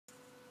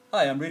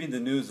Hi, I'm reading the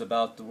news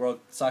about the World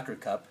Soccer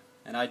Cup,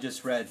 and I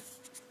just read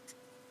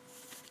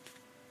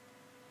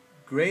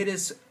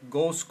greatest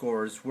goal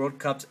scorers World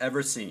Cup's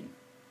ever seen.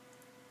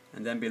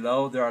 And then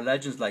below, there are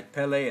legends like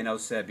Pele and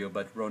Eusebio,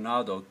 but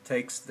Ronaldo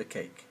takes the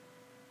cake.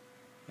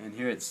 And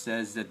here it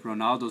says that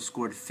Ronaldo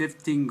scored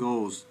 15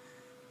 goals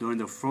during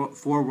the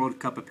four World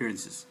Cup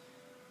appearances.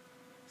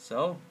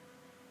 So,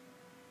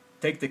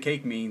 take the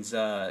cake means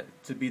to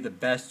be the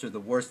best or the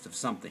worst of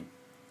something.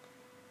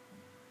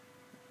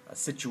 A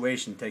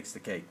situation takes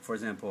the cake. For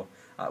example,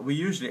 I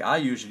usually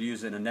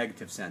use it in a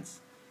negative sense.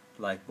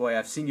 Like, boy,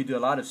 I've seen you do a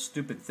lot of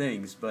stupid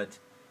things, but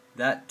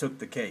that took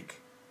the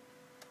cake.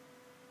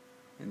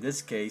 In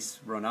this case,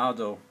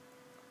 Ronaldo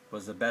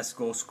was the best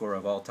goal scorer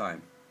of all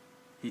time.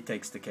 He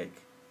takes the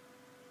cake.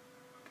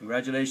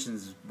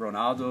 Congratulations,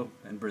 Ronaldo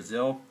and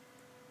Brazil.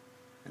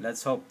 And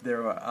let's hope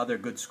there are other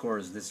good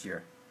scorers this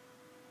year.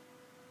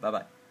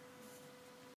 Bye-bye.